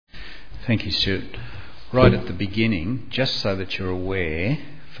Thank you, Stuart. Right at the beginning, just so that you're aware,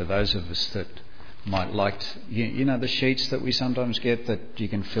 for those of us that might like to, you know the sheets that we sometimes get that you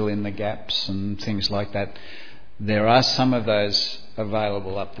can fill in the gaps and things like that, there are some of those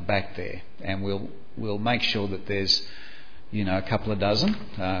available up the back there, and we'll make sure that there's a couple of dozen.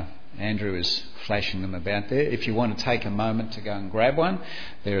 Andrew is flashing them about there. If you want to take a moment to go and grab one,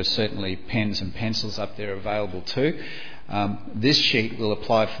 there are certainly pens and pencils up there available too. This sheet will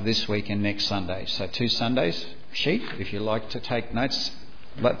apply for this week and next Sunday. So 2 Sundays sheet, if you like to take notes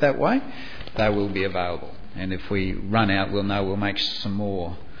that way, they will be available. And if we run out, we'll make some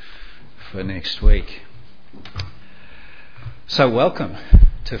more for next week. So welcome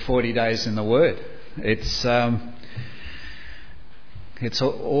to 40 Days in the Word. It's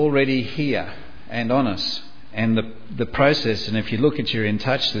already here and on us. And the process, and if you look at your In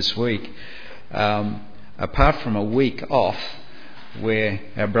Touch this week, apart from a week off where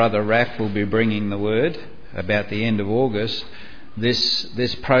our brother Raph will be bringing the word about the end of August,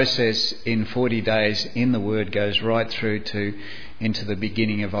 this process in 40 days in the Word goes right through into the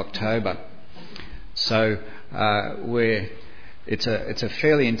beginning of October. So it's a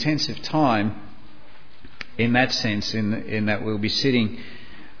fairly intensive time in that sense, in that we'll be sitting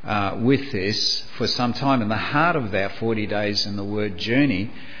with this for some time. And the heart of our 40 days in the Word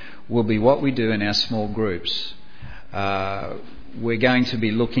journey will be what we do in our small groups. We're going to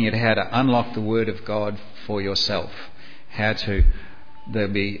be looking at how to unlock the Word of God for yourself. The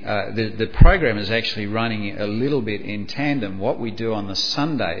program is actually running a little bit in tandem. What we do on the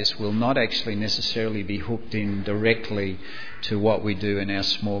Sundays will not actually necessarily be hooked in directly to what we do in our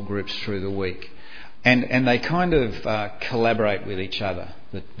small groups through the week. And they kind of collaborate with each other,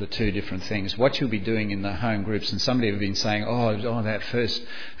 the two different things. What you'll be doing in the home groups, and somebody have been saying, that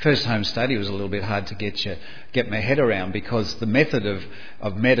first home study was a little bit hard to get my head around, because the method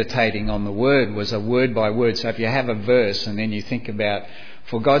of meditating on the Word was a word by word. So if you have a verse and then you think about,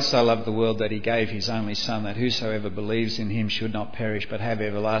 for God so loved the world that he gave his only Son, that whosoever believes in him should not perish but have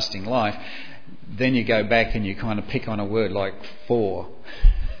everlasting life, then you go back and you kind of pick on a word like for.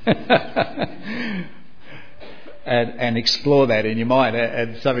 and explore that in your mind.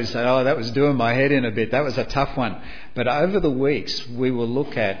 And somebody said, that was doing my head in a bit. That was a tough one. But over the weeks, we will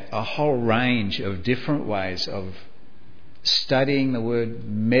look at a whole range of different ways of studying the Word,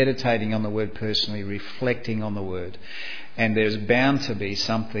 meditating on the Word personally, reflecting on the Word. And there's bound to be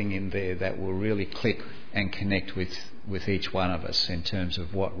something in there that will really click and connect with each one of us in terms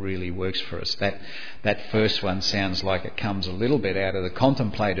of what really works for us. That first one sounds like it comes a little bit out of the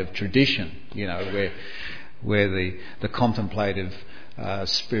contemplative tradition, where the contemplative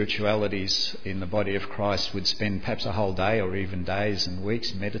spiritualities in the body of Christ would spend perhaps a whole day or even days and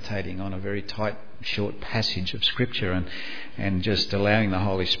weeks meditating on a very tight, short passage of Scripture and just allowing the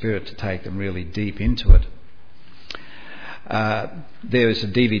Holy Spirit to take them really deep into it. There is a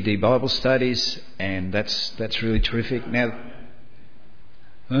DVD Bible studies, and that's really terrific. Now,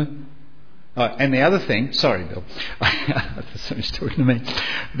 and the other thing, sorry, Bill, somebody's talking to me.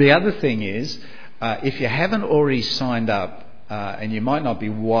 The other thing is, if you haven't already signed up, and you might not be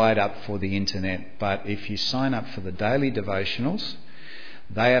wired up for the internet, but if you sign up for the daily devotionals,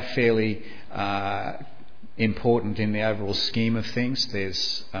 they are fairly important in the overall scheme of things.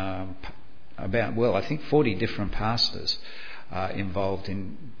 There's I think 40 different pastors involved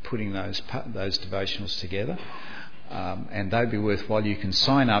in putting those devotionals together, and they'd be worthwhile. You can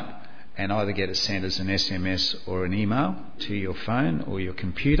sign up and either get it sent as an SMS or an email to your phone or your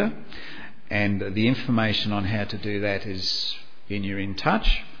computer, and the information on how to do that is in your In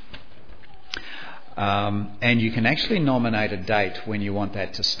Touch. And you can actually nominate a date when you want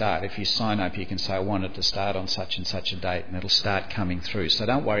that to start. If you sign up, you can say, I want it to start on such and such a date, and it'll start coming through. So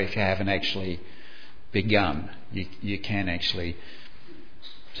don't worry if you haven't actually begun. You can actually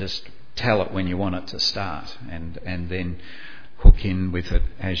just tell it when you want it to start, and then hook in with it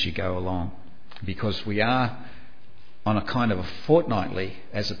as you go along. Because we are on a kind of a fortnightly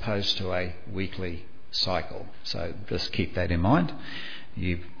as opposed to a weekly cycle. So just keep that in mind.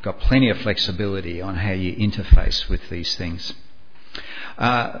 You've got plenty of flexibility on how you interface with these things.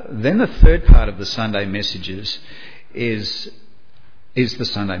 Then the third part of the Sunday messages is the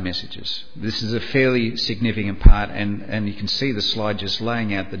Sunday messages. This is a fairly significant part, and you can see the slide just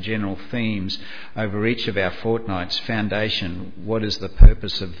laying out the general themes over each of our fortnights. Foundation, what is the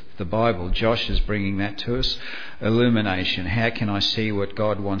purpose of the Bible? Josh is bringing that to us. Illumination, how can I see what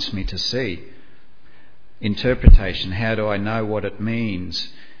God wants me to see? Interpretation, how do I know what it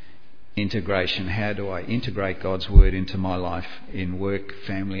means? Integration, how do I integrate God's Word into my life in work,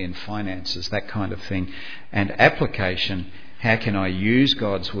 family and finances, that kind of thing. And application, How can I use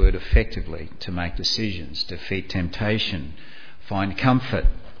God's word effectively to make decisions, defeat temptation, find comfort,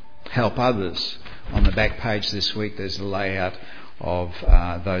 help others? On the back page this week there's a layout of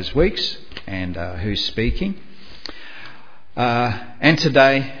those weeks and who's speaking. And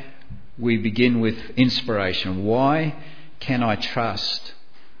today we begin with inspiration. Why can I trust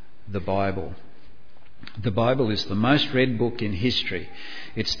the Bible? The Bible is the most read book in history.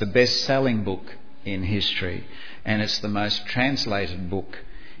 It's the best-selling book in history. And it's the most translated book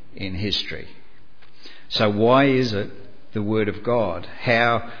in history. So why is it the Word of God?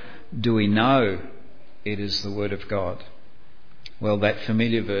 How do we know it is the Word of God? Well, that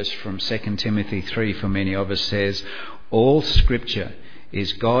familiar verse from 2 Timothy 3 for many of us says, all Scripture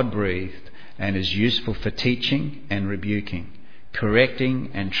is God-breathed and is useful for teaching and rebuking, correcting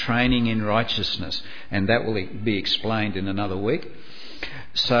and training in righteousness. And that will be explained in another week.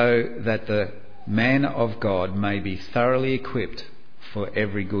 So that the man of God may be thoroughly equipped for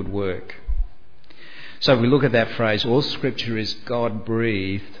every good work. So if we look at that phrase, all Scripture is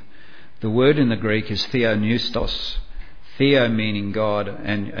God-breathed. The word in the Greek is theopneustos. Theo meaning God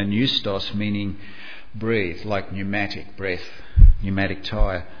and pneustos meaning breathe, like pneumatic breath, pneumatic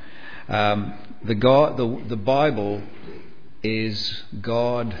tyre. The Bible is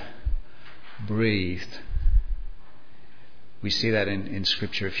God-breathed. We see that in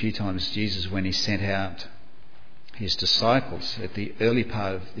Scripture a few times. Jesus, when he sent out his disciples at the early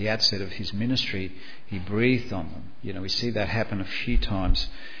part of the outset of his ministry, he breathed on them. We see that happen a few times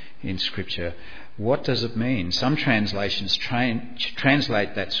in Scripture. What does it mean? Some translations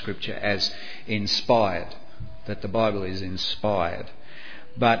translate that Scripture as inspired, that the Bible is inspired,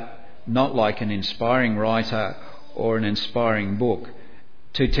 but not like an inspiring writer or an inspiring book.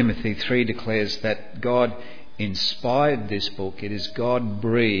 2 Timothy 3 declares that God inspired this book. It is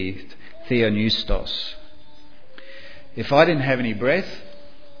God-breathed, theopneustos. If I didn't have any breath,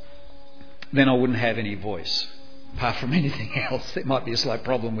 then I wouldn't have any voice. Apart from anything else, there might be a slight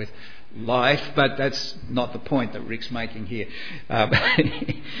problem with life, but that's not the point that Rick's making here.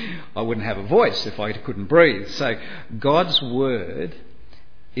 I wouldn't have a voice if I couldn't breathe. So God's word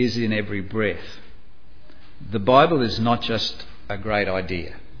is in every breath. The Bible is not just a great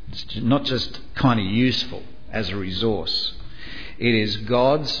idea. It's not just kind of useful as a resource. It is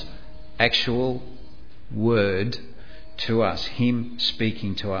God's actual word to us, Him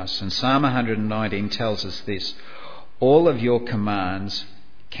speaking to us. And Psalm 119 tells us this: all of your commands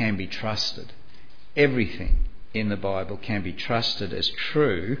can be trusted. Everything in the Bible can be trusted as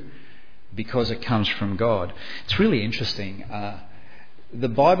true because it comes from God. It's really interesting. The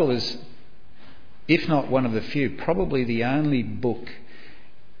Bible is, if not one of the few, probably the only book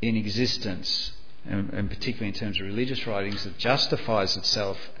in existence, and particularly in terms of religious writings, that justifies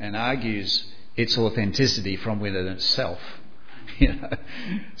itself and argues its authenticity from within itself.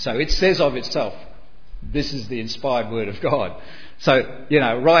 So it says of itself, this is the inspired word of God. So,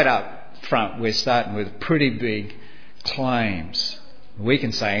 right up front, we're starting with pretty big claims. We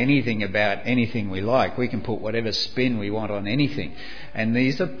can say anything about anything we like. We can put whatever spin we want on anything. And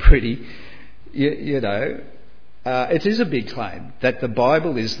these are pretty, it is a big claim that the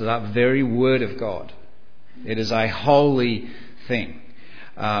Bible is the very word of God. It is a holy thing.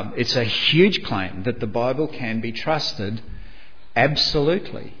 It's a huge claim that the Bible can be trusted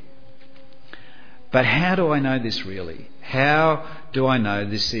absolutely. But how do I know this really? How do I know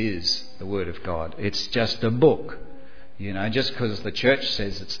this is the Word of God? It's just a book. Just because the church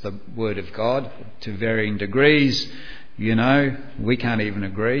says it's the Word of God to varying degrees, we can't even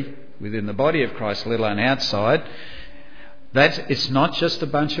agree within the body of Christ, let alone outside. That it's not just a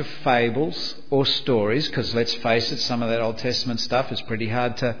bunch of fables or stories, because let's face it, some of that Old Testament stuff is pretty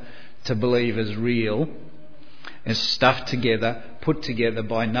hard to believe as real. It's stuffed together, put together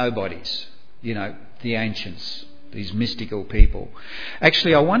by nobodies, the ancients, these mystical people.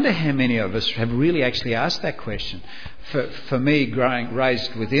 Actually, I wonder how many of us have really actually asked that question. For me,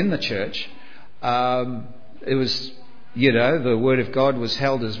 raised within the church, it was, the Word of God was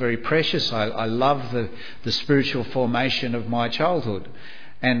held as very precious. I love the spiritual formation of my childhood.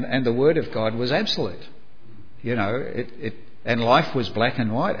 And the Word of God was absolute. And life was black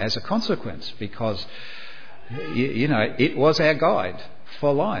and white as a consequence, because, it was our guide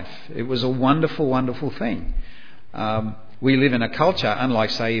for life. It was a wonderful, wonderful thing. We live in a culture, unlike,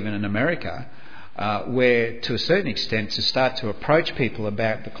 say, even in America, where to a certain extent, to start to approach people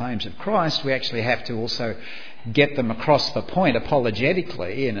about the claims of Christ, we actually have to also get them across the point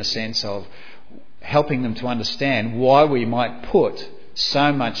apologetically, in a sense of helping them to understand why we might put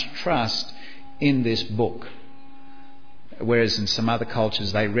so much trust in this book. Whereas in some other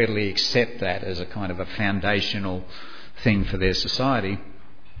cultures they readily accept that as a kind of a foundational thing for their society.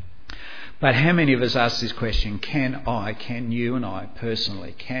 But how many of us ask this question, can you and I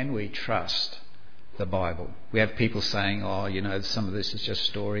personally, can we trust the Bible? We have people saying, some of this is just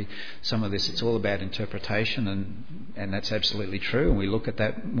story, some of this it's all about interpretation, and that's absolutely true, and we look at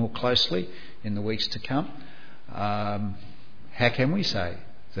that more closely in the weeks to come. How can we say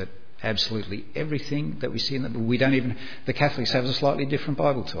that absolutely everything that we see in the Catholics have a slightly different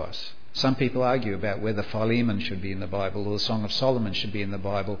Bible to us. Some people argue about whether Philemon should be in the Bible or the Song of Solomon should be in the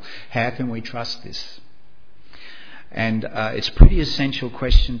Bible. How can we trust this? And it's a pretty essential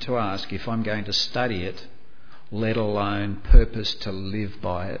question to ask if I'm going to study it, let alone purpose to live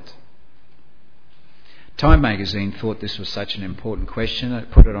by it. Time magazine thought this was such an important question.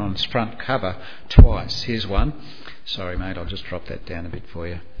 It put it on its front cover twice. Here's one. Sorry, mate, I'll just drop that down a bit for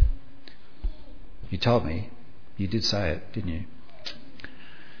you. You told me. You did say it, didn't you?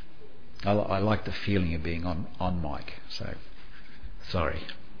 I like the feeling of being on mic, so sorry.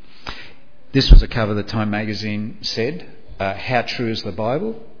 This was a cover that Time magazine said, how true is the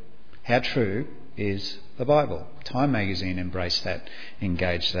Bible? How true is the Bible? Time magazine embraced that,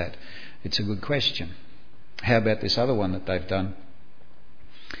 engaged that. It's a good question. How about this other one that they've done?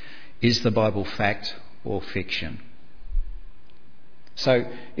 Is the Bible fact or fiction? So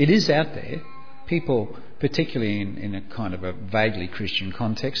it is out there. People, particularly in a kind of a vaguely Christian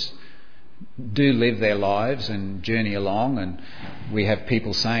context, do live their lives and journey along, and we have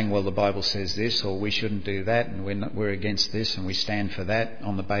people saying, well, the Bible says this, or we shouldn't do that, and we're against this, and we stand for that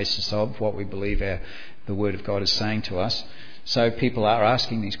on the basis of what we believe the Word of God is saying to us. So people are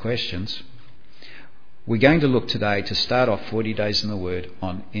asking these questions. We're going to look today, to start off 40 Days in the Word,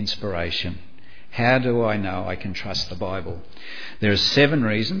 on inspiration. How do I know I can trust the Bible? There are 7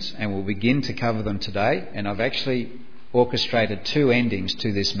 reasons, and we'll begin to cover them today, and I've actually orchestrated 2 endings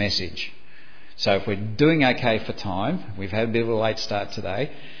to this message. So if we're doing okay for time, we've had a bit of a late start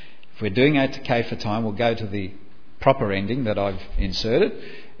today. If we're doing okay for time, we'll go to the proper ending that I've inserted.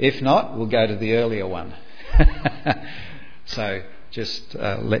 If not, we'll go to the earlier one. So just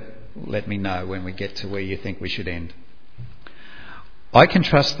let me know when we get to where you think we should end. I can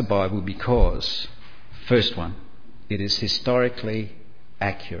trust the Bible because, first one, it is historically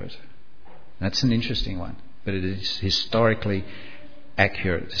accurate. That's an interesting one, but it is historically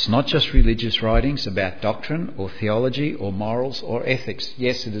accurate. It's not just religious writings about doctrine or theology or morals or ethics.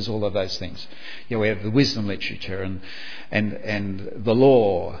 Yes, it is all of those things. We have the wisdom literature and the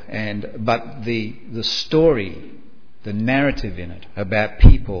law, but the story, the narrative in it about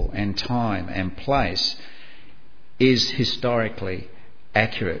people and time and place is historically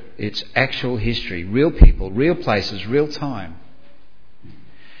accurate. It's actual history, real people, real places, real time.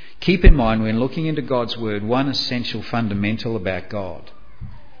 Keep in mind, when looking into God's Word, one essential fundamental about God.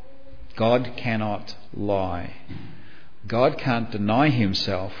 God cannot lie. God can't deny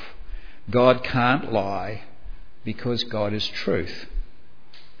himself. God can't lie because God is truth.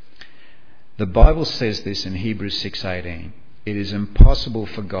 The Bible says this in Hebrews 6:18. It is impossible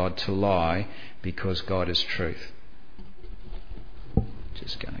for God to lie because God is truth.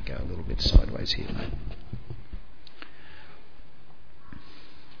 Just going to go a little bit sideways here, mate.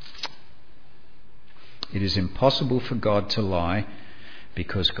 It is impossible for God to lie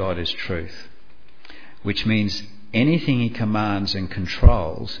because God is truth, which means anything he commands and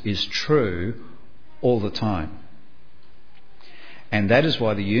controls is true all the time. And that is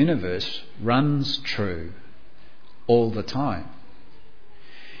why the universe runs true all the time.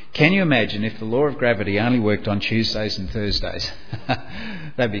 Can you imagine if the law of gravity only worked on Tuesdays and Thursdays?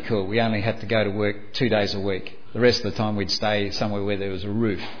 That'd be cool. We only had to go to work 2 days a week. The rest of the time we'd stay somewhere where there was a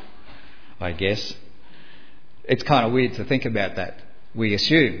roof, I guess. It's kind of weird to think about that. We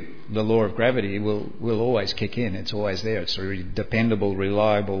assume the law of gravity will always kick in. It's always there. It's a really dependable,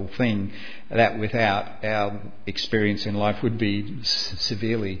 reliable thing that without our experience in life would be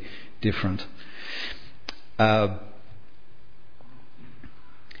severely different. The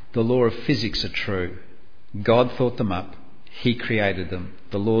law of physics are true. God thought them up. He created them.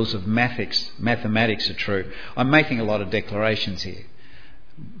 The laws of mathematics are true. I'm making a lot of declarations here.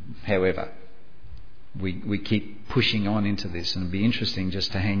 However, we keep pushing on into this, and it'd be interesting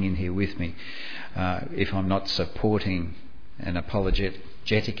just to hang in here with me if I'm not supporting and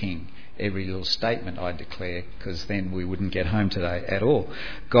apologeticking every little statement I declare, because then we wouldn't get home today at all.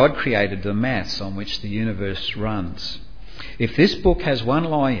 God created the maths on which the universe runs. If this book has one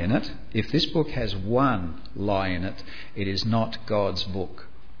lie in it, it is not God's book.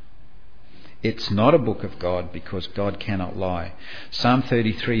 It's not a book of God because God cannot lie. Psalm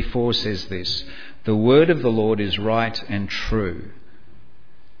 33:4 says this: "The word of the Lord is right and true."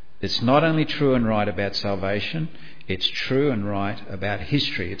 It's not only true and right about salvation, It's true and right about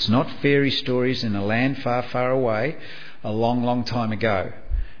history. It's not fairy stories in a land far, far away, a long, long time ago.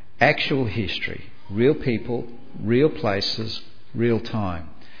 Actual history. Real people, real places, real time.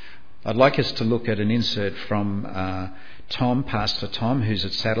 I'd like us to look at an insert from Tom, Pastor Tom, who's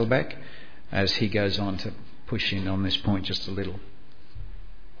at Saddleback, as he goes on to push in on this point just a little.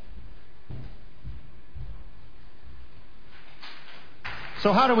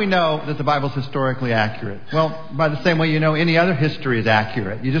 So how do we know that the Bible's historically accurate? Well, by the same way you know any other history is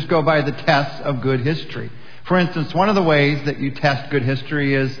accurate. You just go by the tests of good history. For instance, one of the ways that you test good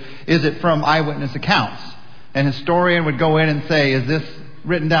history is it from eyewitness accounts? An historian would go in and say, is this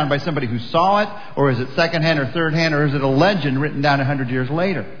written down by somebody who saw it, or is it secondhand or thirdhand, or is it a legend written down 100 years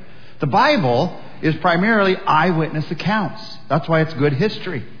later? The Bible is primarily eyewitness accounts. That's why it's good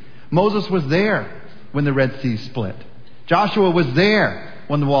history. Moses was there when the Red Sea split. Joshua was there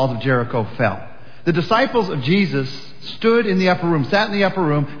when the walls of Jericho fell. The disciples of Jesus stood in the upper room, sat in the upper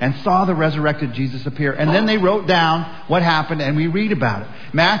room, and saw the resurrected Jesus appear. And then they wrote down what happened, and we read about it.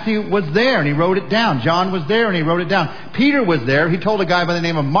 Matthew was there, and he wrote it down. John was there, and he wrote it down. Peter was there. He told a guy by the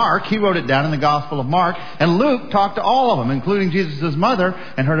name of Mark. He wrote it down in the Gospel of Mark. And Luke talked to all of them, including Jesus' mother,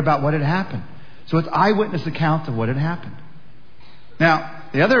 and heard about what had happened. So it's eyewitness accounts of what had happened. Now,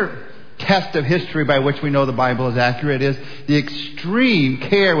 the other test of history by which we know the Bible is accurate is the extreme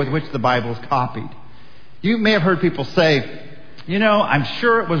care with which the Bible is copied. You may have heard people say, I'm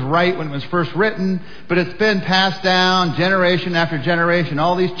sure it was right when it was first written, but it's been passed down generation after generation.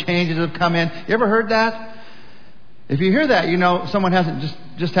 All these changes have come in. You ever heard that? If you hear that, someone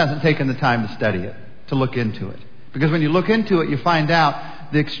hasn't taken the time to study it, to look into it. Because when you look into it, you find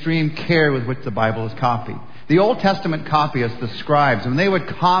out the extreme care with which the Bible is copied. The Old Testament copyists, the scribes, when they would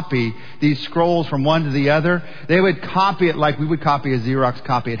copy these scrolls from one to the other, they would copy it like we would copy a Xerox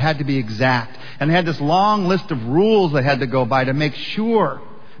copy. It had to be exact. And they had this long list of rules they had to go by to make sure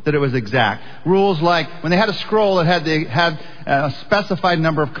that it was exact. Rules like when they had a scroll, it had a specified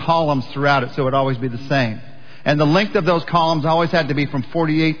number of columns throughout it, so it would always be the same. And the length of those columns always had to be from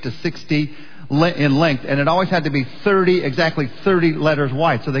 48 to 60 in length. And it always had to be exactly 30 letters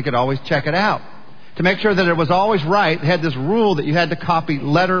wide, so they could always check it out. To make sure that it was always right, they had this rule that you had to copy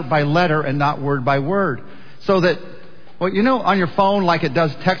letter by letter and not word by word. So that, on your phone, like it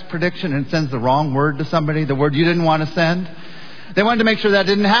does text prediction and sends the wrong word to somebody, the word you didn't want to send. They wanted to make sure that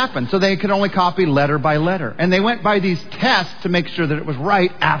didn't happen, so they could only copy letter by letter. And they went by these tests to make sure that it was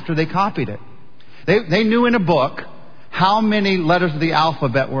right after they copied it. They knew in a book how many letters of the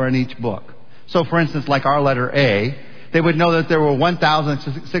alphabet were in each book. So, for instance, like our letter A, they would know that there were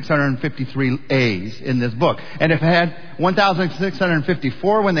 1,653 A's in this book. And if it had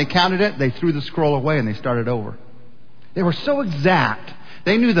 1,654 when they counted it, they threw the scroll away and they started over. They were so exact.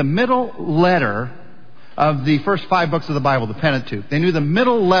 They knew the middle letter of the first 5 books of the Bible, the Pentateuch. They knew the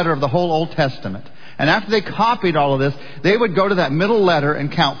middle letter of the whole Old Testament. And after they copied all of this, they would go to that middle letter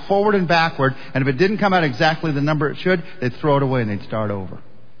and count forward and backward. And if it didn't come out exactly the number it should, they'd throw it away and they'd start over.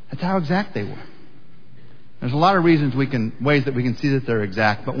 That's how exact they were. There's a lot of ways that we can see that they're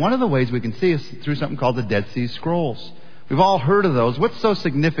exact. But one of the ways we can see is through something called the Dead Sea Scrolls. We've all heard of those. What's so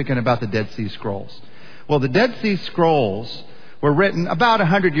significant about the Dead Sea Scrolls? Well, the Dead Sea Scrolls were written about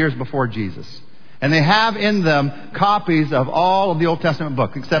 100 years before Jesus. And they have in them copies of all of the Old Testament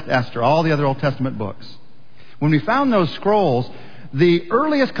books, except Esther, all the other Old Testament books. When we found those scrolls, the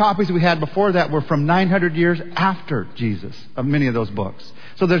earliest copies we had before that were from 900 years after Jesus, of many of those books.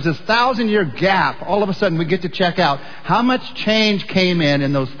 So there's this 1,000-year gap. All of a sudden we get to check out how much change came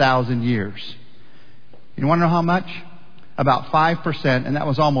in those 1,000 years. You want to know how much? About 5%, and that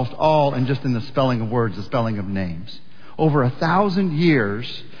was almost all in the spelling of words, the spelling of names. Over 1,000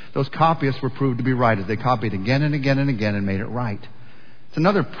 years, those copyists were proved to be right as they copied again and again and again and made it right. It's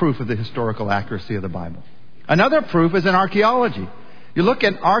another proof of the historical accuracy of the Bible. Another proof is in archaeology. You look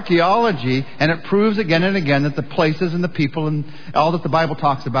at archaeology and it proves again and again that the places and the people and all that the Bible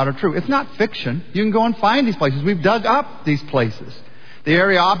talks about are true. It's not fiction. You can go and find these places. We've dug up these places. The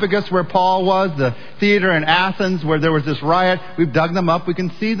Areopagus where Paul was, the theater in Athens where there was this riot, we've dug them up. We can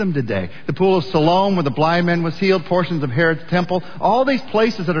see them today. The pool of Siloam where the blind man was healed, portions of Herod's temple. All these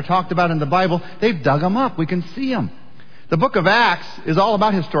places that are talked about in the Bible, they've dug them up. We can see them. The book of Acts is all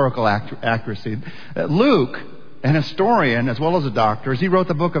about historical accuracy. Luke, an historian as well as a doctor, as he wrote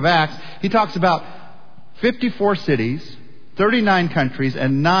the book of Acts, he talks about 54 cities, 39 countries,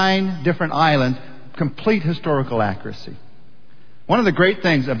 and 9 different islands, complete historical accuracy. One of the great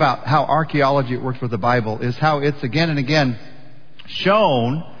things about how archaeology works with the Bible is how it's again and again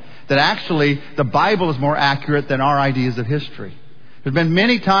shown that actually the Bible is more accurate than our ideas of history. There's been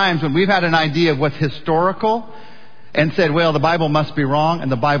many times when we've had an idea of what's historical, and said, well, the Bible must be wrong,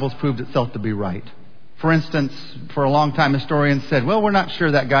 and the Bible's proved itself to be right. For instance, for a long time, historians said, well, we're not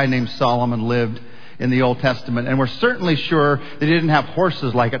sure that guy named Solomon lived in the Old Testament, and we're certainly sure that he didn't have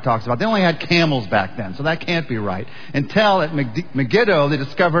horses like it talks about. They only had camels back then, so that can't be right. Until at Megiddo, they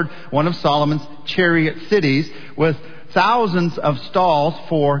discovered one of Solomon's chariot cities with thousands of stalls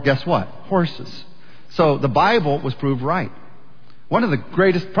for, guess what? Horses. So the Bible was proved right. One of the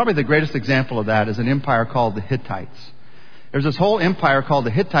greatest, probably the greatest example of that is an empire called the Hittites. There's this whole empire called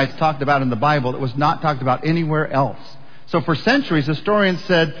the Hittites talked about in the Bible that was not talked about anywhere else. So for centuries, historians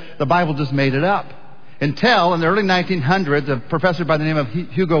said the Bible just made it up. Until in the early 1900s, a professor by the name of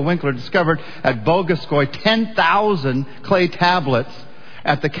Hugo Winkler discovered at Bogoskoy 10,000 clay tablets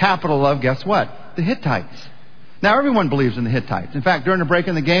at the capital of, guess what? The Hittites. Now everyone believes in the Hittites. In fact, during the break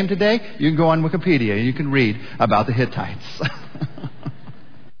in the game today, you can go on Wikipedia and you can read about the Hittites.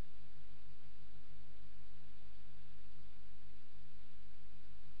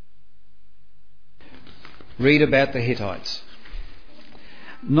 Read about the Hittites.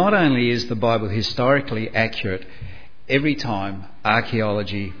 Not only is the Bible historically accurate, every time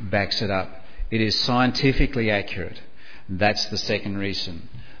archaeology backs it up. It is scientifically accurate. That's the second reason.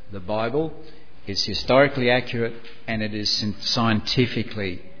 The Bible is historically accurate and it is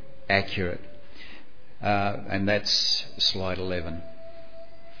scientifically accurate. And that's slide 11.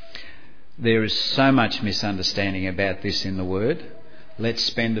 There is so much misunderstanding about this in the Word. Let's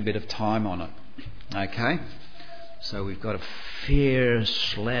spend a bit of time on it. Okay? So we've got a fair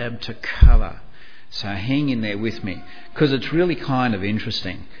slab to cover. So hang in there with me, because it's really kind of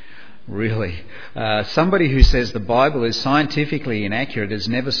interesting. Really. Somebody who says the Bible is scientifically inaccurate has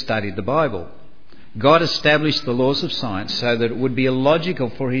never studied the Bible. God established the laws of science so that it would be illogical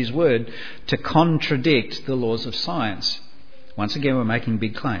for His Word to contradict the laws of science. Once again, we're making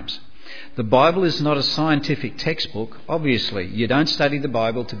big claims. The Bible is not a scientific textbook. Obviously, you don't study the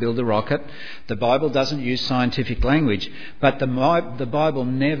Bible to build a rocket. The Bible doesn't use scientific language. But the Bible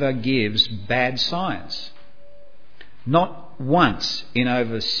never gives bad science. Not once in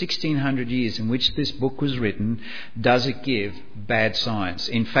over 1,600 years in which this book was written does it give bad science.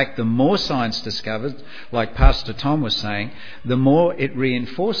 In fact, the more science discovered, like Pastor Tom was saying, the more it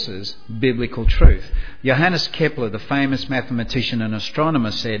reinforces biblical truth. Johannes Kepler, the famous mathematician and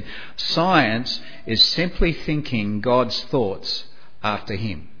astronomer, said, "Science is simply thinking God's thoughts after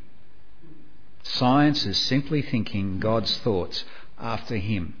Him." Science is simply thinking God's thoughts after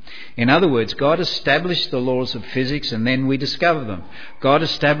Him. In other words, God established the laws of physics and then we discover them. God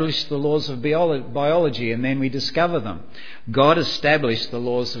established the laws of biology and then we discover them. God established the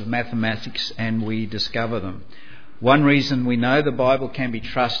laws of mathematics and we discover them. One reason we know the Bible can be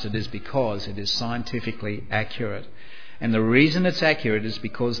trusted is because it is scientifically accurate. And the reason it's accurate is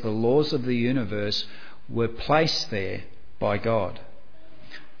because the laws of the universe were placed there by God.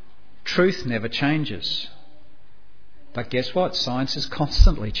 Truth never changes. But guess what? Science is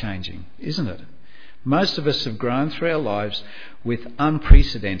constantly changing, isn't it? Most of us have grown through our lives with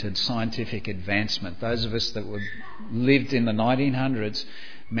unprecedented scientific advancement. Those of us that lived in the 1900s,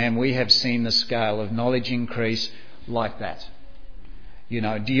 man, we have seen the scale of knowledge increase like that. You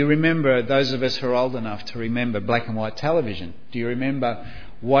know, do you remember, those of us who are old enough to remember black and white television, do you remember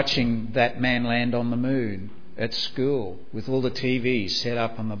watching that man land on the moon at school with all the TVs set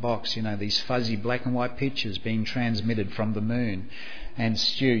up on the box, you know, these fuzzy black and white pictures being transmitted from the moon? And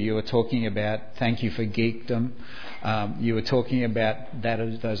Stu, you were talking about, thank you for geekdom, you were talking about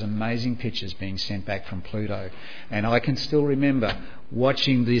those amazing pictures being sent back from Pluto. And I can still remember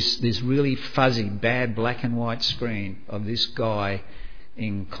watching this really fuzzy, bad black and white screen of this guy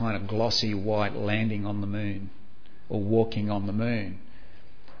in kind of glossy white landing on the moon or walking on the moon.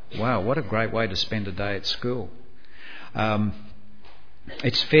 Wow, what a great way to spend a day at school.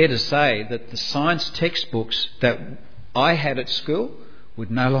 It's fair to say that the science textbooks that I had at school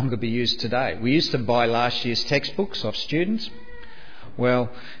would no longer be used today. We used to buy last year's textbooks off students. Well,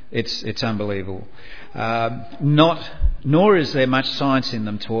 it's unbelievable. Nor is there much science in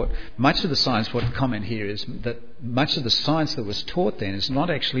them taught. Much of the science, what I comment here is that much of the science that was taught then is not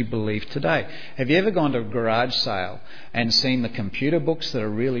actually believed today. Have you ever gone to a garage sale and seen the computer books that are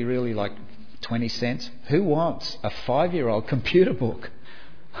really, really like 20 cents? Who wants a 5-year-old computer book?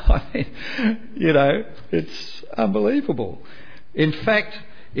 I mean, you know, it's unbelievable. In fact,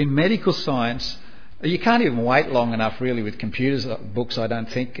 in medical science, you can't even wait long enough really with computers books, I don't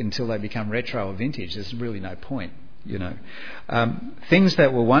think, until they become retro or vintage. There's really no point, you know. Things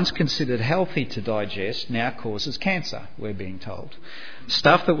that were once considered healthy to digest now causes cancer, we're being told.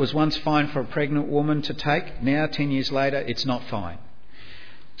 Stuff that was once fine for a pregnant woman to take, now 10 years later, it's not fine.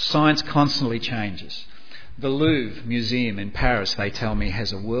 Science constantly changes. The Louvre Museum in Paris, they tell me,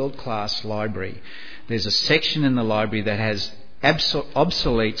 has a world-class library. There's a section in the library that has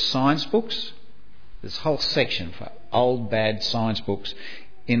obsolete science books. There's a whole section for old, bad science books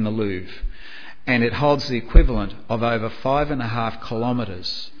in the Louvre. And it holds the equivalent of over 5.5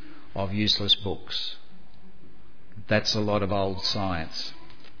 kilometres of useless books. That's a lot of old science.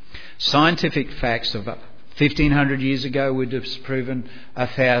 Scientific facts of 1,500 years ago were disproven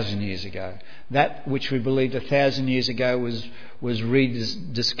 1,000 years ago. That which we believed 1,000 years ago was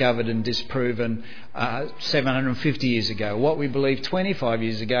rediscovered and disproven 750 years ago. What we believed 25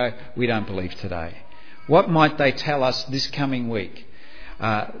 years ago, we don't believe today. What might they tell us this coming week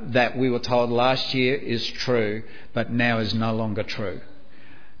that we were told last year is true, but now is no longer true?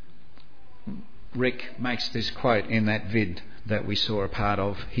 Rick makes this quote in that vid that we saw a part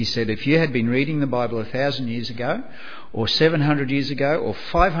of. He said, if you had been reading the Bible 1,000 years ago, or 700 years ago, or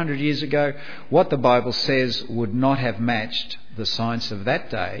 500 years ago, what the Bible says would not have matched the science of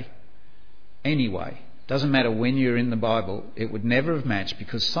that day anyway. Doesn't matter when you're in the Bible, it would never have matched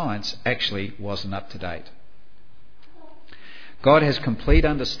because science actually wasn't up to date. God has complete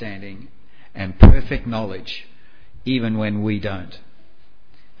understanding and perfect knowledge even when we don't.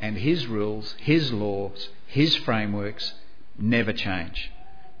 And His rules, His laws, His frameworks never change.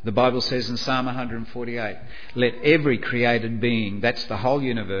 The Bible says in Psalm 148, let every created being, that's the whole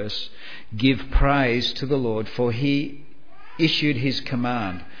universe, give praise to the Lord, for He issued His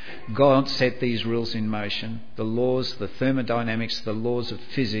command. God set these rules in motion. The laws, the thermodynamics, the laws of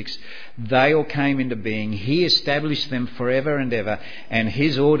physics, they all came into being. He established them forever and ever, and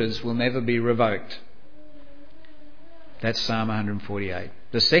His orders will never be revoked. That's Psalm 148.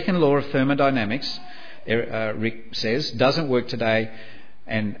 The second law of thermodynamics, Rick says, doesn't work today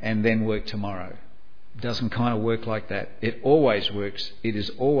and then work tomorrow. It doesn't kind of work like that. It always works. It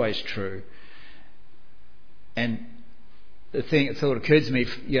is always true. And the thought occurred to me,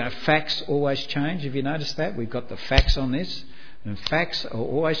 facts always change. Have you noticed that? We've got the facts on this, and facts are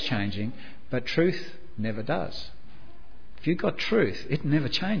always changing, but truth never does. If you've got truth, it never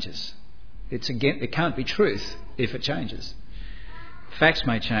changes. It can't be truth if it changes. Facts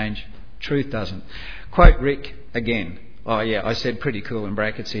may change, truth doesn't. Quote Rick again. Oh yeah, I said pretty cool in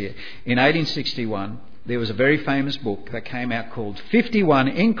brackets here. In 1861, there was a very famous book that came out called 51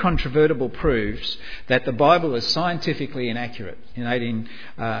 Incontrovertible Proofs that the Bible is scientifically inaccurate, in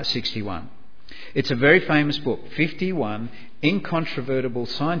 1861. It's a very famous book, 51 Incontrovertible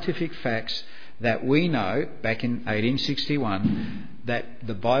Scientific Facts that we know, back in 1861, that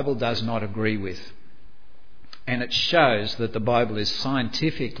the Bible does not agree with. And it shows that the Bible is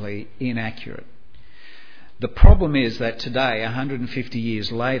scientifically inaccurate. The problem is that today, 150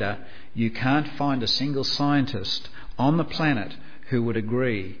 years later, you can't find a single scientist on the planet who would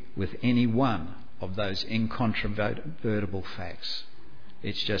agree with any one of those incontrovertible facts.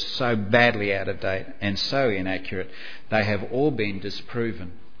 It's just so badly out of date and so inaccurate. They have all been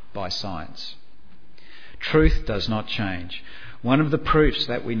disproven by science. Truth does not change. One of the proofs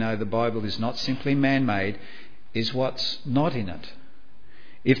that we know the Bible is not simply man-made is what's not in it.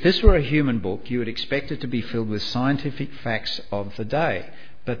 If this were a human book, you would expect it to be filled with scientific facts of the day,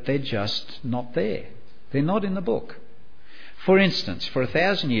 but they're just not there. They're not in the book. For instance, for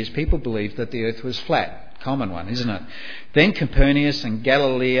 1,000 years, people believed that the earth was flat. Common one, isn't it? Then Copernicus and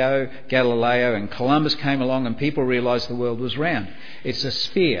Galileo and Columbus came along and people realised the world was round. It's a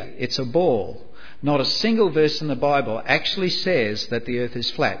sphere. It's a ball. Not a single verse in the Bible actually says that the earth is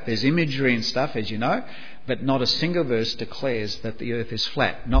flat. There's imagery and stuff, as you know, but not a single verse declares that the earth is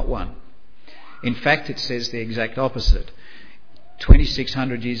flat. Not one. In fact, it says the exact opposite.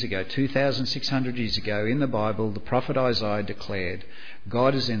 2,600 years ago, 2,600 years ago, in the Bible, the prophet Isaiah declared,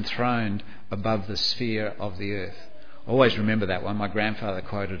 God is enthroned above the sphere of the earth. Always remember that one. My grandfather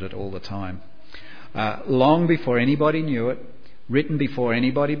quoted it all the time. Long before anybody knew it, written before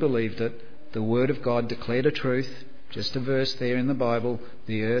anybody believed it, the Word of God declared a truth. Just a verse there in the Bible.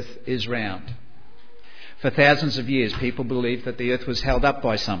 The earth is round. For thousands of years, people believed that the earth was held up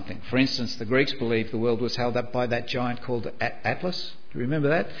by something. For instance, the Greeks believed the world was held up by that giant called Atlas. Do you remember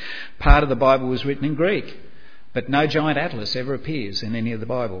that? Part of the Bible was written in Greek, but no giant Atlas ever appears in any of the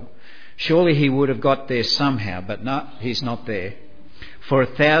Bible. Surely he would have got there somehow, but no, he's not there. For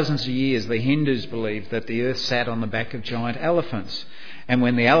thousands of years, the Hindus believed that the earth sat on the back of giant elephants. And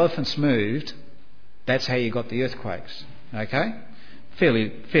when the elephants moved, that's how you got the earthquakes. Okay?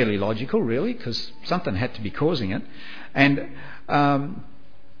 Fairly logical, really, because something had to be causing it.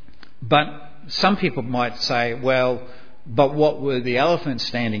 But some people might say, well, but what were the elephants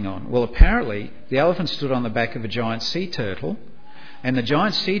standing on? Well, apparently the elephant stood on the back of a giant sea turtle, and the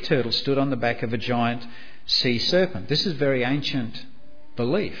giant sea turtle stood on the back of a giant sea serpent. This is very ancient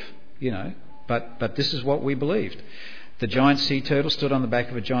belief, but this is what we believed. The giant sea turtle stood on the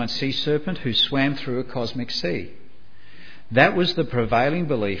back of a giant sea serpent who swam through a cosmic sea. That was the prevailing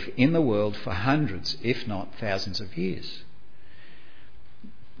belief in the world for hundreds, if not thousands of years.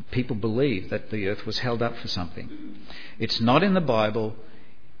 People believed that the earth was held up for something. It's not in the Bible,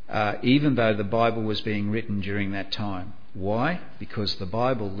 even though the Bible was being written during that time. Why? Because the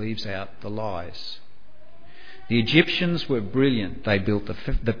Bible leaves out the lies. The Egyptians were brilliant. They built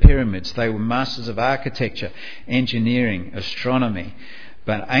the pyramids. They were masters of architecture, engineering, astronomy.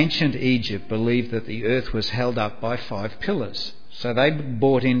 But ancient Egypt believed that the earth was held up by 5 pillars. So they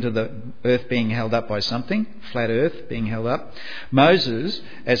bought into the earth being held up by something, flat earth being held up. Moses,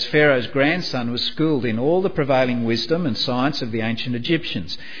 as Pharaoh's grandson, was schooled in all the prevailing wisdom and science of the ancient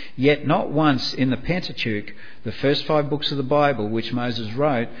Egyptians. Yet not once in the Pentateuch, the first 5 books of the Bible which Moses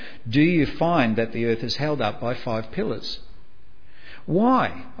wrote, do you find that the earth is held up by 5 pillars.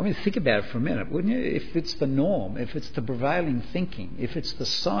 Why? I mean, think about it for a minute, wouldn't you? If it's the norm, if it's the prevailing thinking, if it's the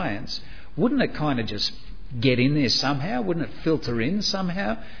science, wouldn't it kind of just get in there somehow? Wouldn't it filter in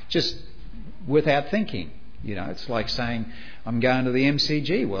somehow? Just without thinking. It's like saying, I'm going to the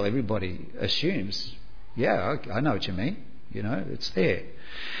MCG. Well, everybody assumes, yeah, I know what you mean. It's there.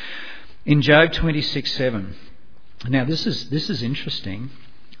 In Job 26:7. Now, this is interesting.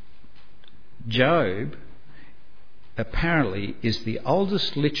 Job apparently is the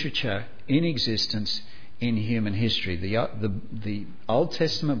oldest literature in existence in human history. The Old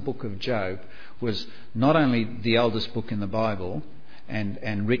Testament book of Job was not only the oldest book in the Bible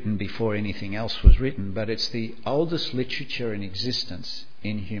and written before anything else was written, but it's the oldest literature in existence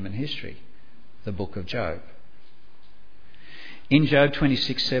in human history, the book of Job. In Job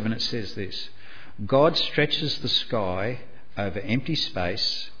 26:7 it says this: God stretches the sky over empty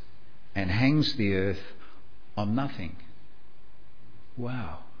space and hangs the earth on nothing.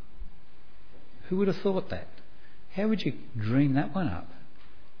 Wow. Who would have thought that? How would you dream that one up?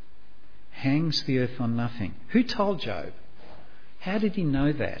 Hangs the earth on nothing. Who told Job? How did he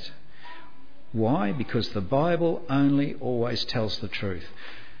know that? Why? Because the Bible only always tells the truth.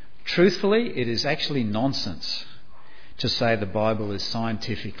 Truthfully, it is actually nonsense to say the Bible is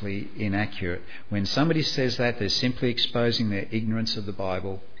scientifically inaccurate. When somebody says that, they're simply exposing their ignorance of the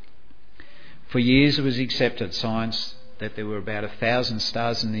Bible. For years it was accepted, science, that there were about 1,000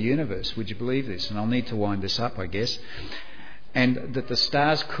 stars in the universe. Would you believe this? And I'll need to wind this up, I guess. And that the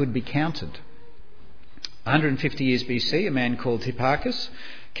stars could be counted. 150 years BC, a man called Hipparchus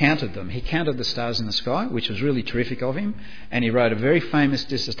counted them. He counted the stars in the sky, which was really terrific of him, and he wrote a very famous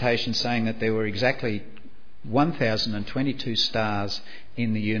dissertation saying that there were exactly 1,022 stars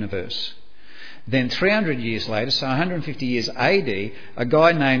in the universe. Then 300 years later, so 150 years AD, a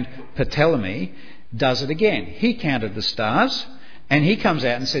guy named Ptolemy does it again. He counted the stars, and he comes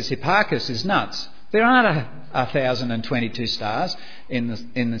out and says Hipparchus is nuts. There aren't 1,022 stars in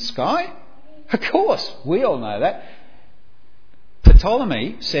the sky. Of course, we all know that.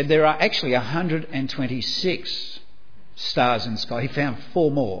 Ptolemy said there are actually 126 stars in the sky. He found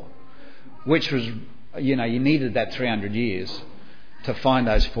 4 more, which was, you needed that 300 years to find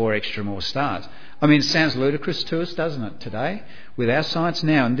those 4 extra more stars. I mean, it sounds ludicrous to us, doesn't it, today? With our science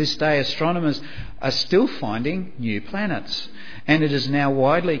now, in this day, astronomers are still finding new planets. And it is now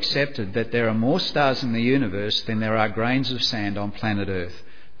widely accepted that there are more stars in the universe than there are grains of sand on planet Earth.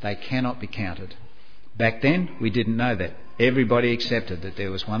 They cannot be counted. Back then, we didn't know that. Everybody accepted that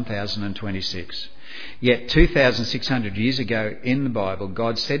there was 1,026. Yet 2,600 years ago in the Bible,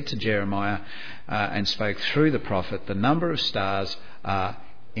 God said to Jeremiah and spoke through the prophet, the number of stars are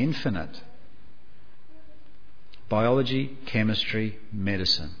infinite. Biology, chemistry,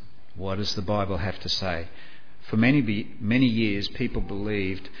 medicine. What does the Bible have to say? For many years, people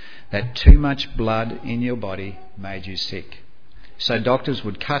believed that too much blood in your body made you sick. So doctors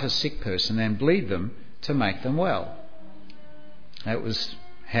would cut a sick person and bleed them to make them well. That was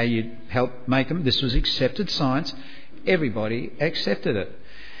how you help make them. This was accepted science. Everybody accepted it.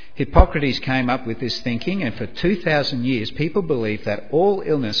 Hippocrates came up with this thinking, and for 2,000 years people believed that all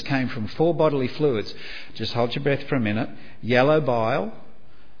illness came from 4 bodily fluids. Just hold your breath for a minute. Yellow bile,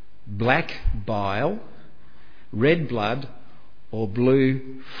 black bile, red blood, or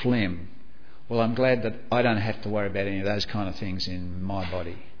blue phlegm. Well, I'm glad that I don't have to worry about any of those kind of things in my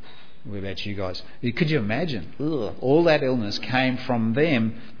body. What about you guys? Could you imagine? Ugh, all that illness came from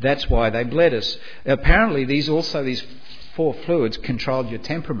them. That's why they bled us. Apparently, these 4 fluids controlled your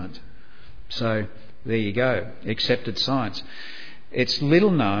temperament. So there you go. Accepted science. It's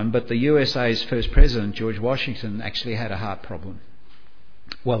little known, but the USA's first president, George Washington, actually had a heart problem.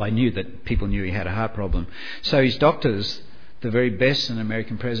 Well, they knew that people knew he had a heart problem. So his doctors, the very best an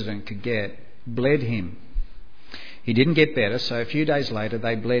American president could get, bled him. He didn't get better, so a few days later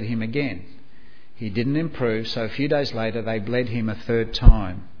they bled him again. He didn't improve, so a few days later they bled him a third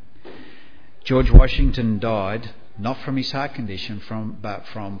time. George Washington died, not from his heart condition, but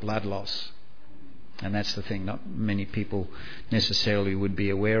from blood loss. And that's the thing not many people necessarily would be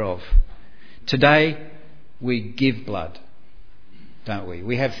aware of. Today we give blood, don't we?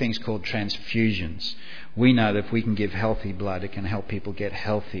 We have things called transfusions. We know that if we can give healthy blood, it can help people get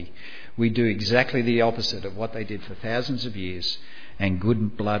healthy. We do exactly the opposite of what they did for thousands of years, and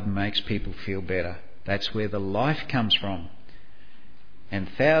good blood makes people feel better. That's where the life comes from. And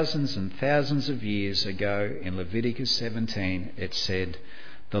thousands of years ago in Leviticus 17 it said,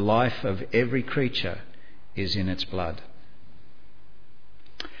 the life of every creature is in its blood.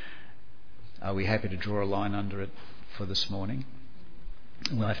 Are we happy to draw a line under it for this morning?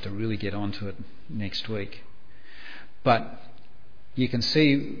 We'll have to really get onto it next week. But you can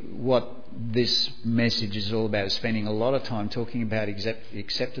see what this message is all about, spending a lot of time talking about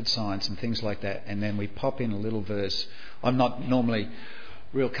accepted science and things like that, and then we pop in a little verse. I'm not normally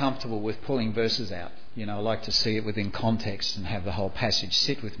real comfortable with pulling verses out. I like to see it within context and have the whole passage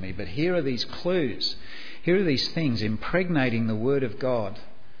sit with me. But here are these clues. Here are these things impregnating the Word of God,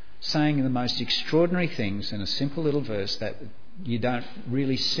 saying the most extraordinary things in a simple little verse that you don't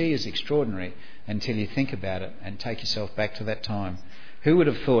really see as extraordinary until you think about it and take yourself back to that time. Who would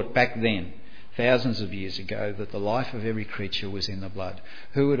have thought back then, thousands of years ago, that the life of every creature was in the blood?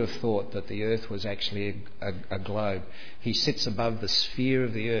 Who would have thought that the earth was actually a globe? He sits above the sphere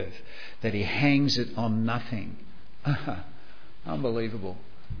of the earth, that he hangs it on nothing. Unbelievable.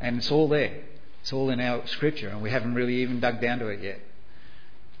 And it's all there. It's all in our scripture, and we haven't really even dug down to it yet.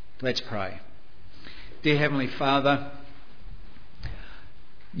 Let's pray. Dear Heavenly Father,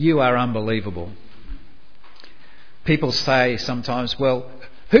 you are unbelievable. People say sometimes, well,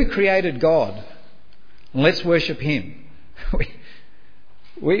 who created God? Let's worship him.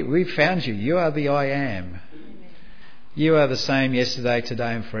 We found you. You are the I am. You are the same yesterday,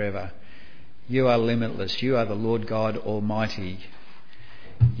 today and forever. You are limitless. You are the Lord God Almighty.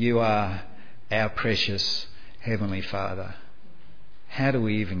 You are our precious Heavenly Father. How do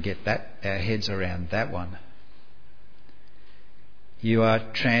we even get our heads around that one? You are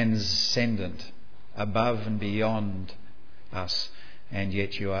transcendent, above and beyond us, and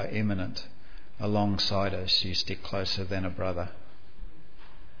yet you are immanent alongside us. You stick closer than a brother.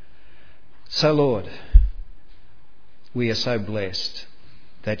 So Lord, we are so blessed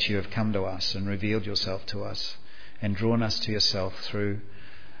that you have come to us and revealed yourself to us and drawn us to yourself through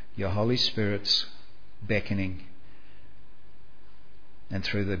your Holy Spirit's beckoning and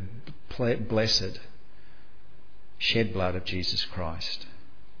through the blessed shed blood of Jesus Christ.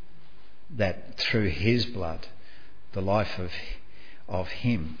 That through his blood, the life of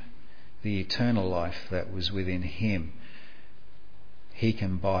him, the eternal life that was within him, he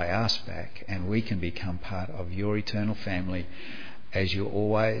can buy us back and we can become part of your eternal family, as you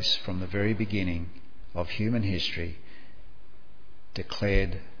always, from the very beginning of human history,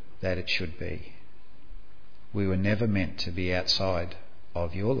 declared that it should be. We were never meant to be outside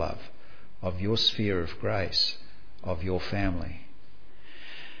of your love, of your sphere of grace, of your family.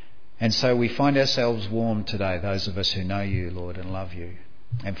 And so we find ourselves warmed today, those of us who know you, Lord, and love you.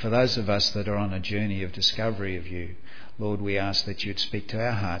 And for those of us that are on a journey of discovery of you, Lord, we ask that you'd speak to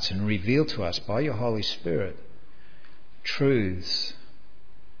our hearts and reveal to us by your Holy Spirit truths,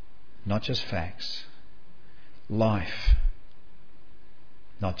 not just facts, life,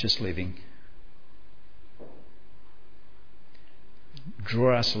 not just living.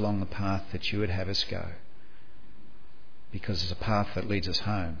 Draw us along the path that you would have us go, because it's a path that leads us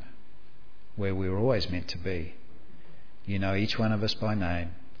home, where we were always meant to be. You know each one of us by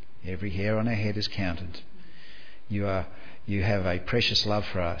name. Every hair on our head is counted. You have a precious love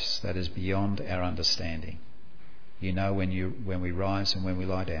for us that is beyond our understanding. You know when we rise and when we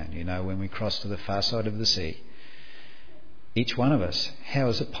lie down. You know when we cross to the far side of the sea. Each one of us, how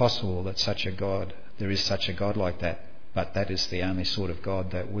is it possible that there is such a God like that? But that is the only sort of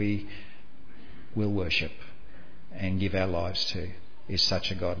God that we will worship and give our lives to, is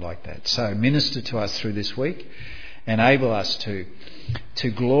such a God like that. So minister to us through this week. Enable us to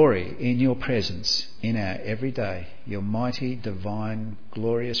glory in your presence in our everyday. Your mighty, divine,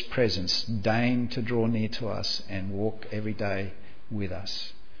 glorious presence. Deign to draw near to us and walk every day with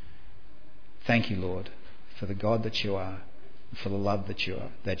us. Thank you, Lord, for the God that you are, for the love that you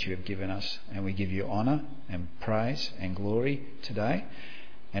have given us. And we give you honour and praise and glory today.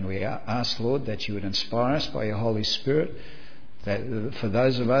 And we ask, Lord, that you would inspire us by your Holy Spirit That for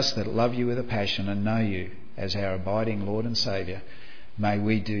those of us that love you with a passion and know you as our abiding Lord and Saviour, may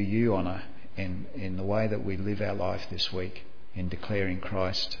we do you honour in the way that we live our life this week in declaring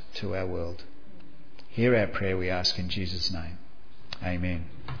Christ to our world. Hear our prayer, we ask in Jesus' name. Amen.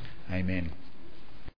 Amen.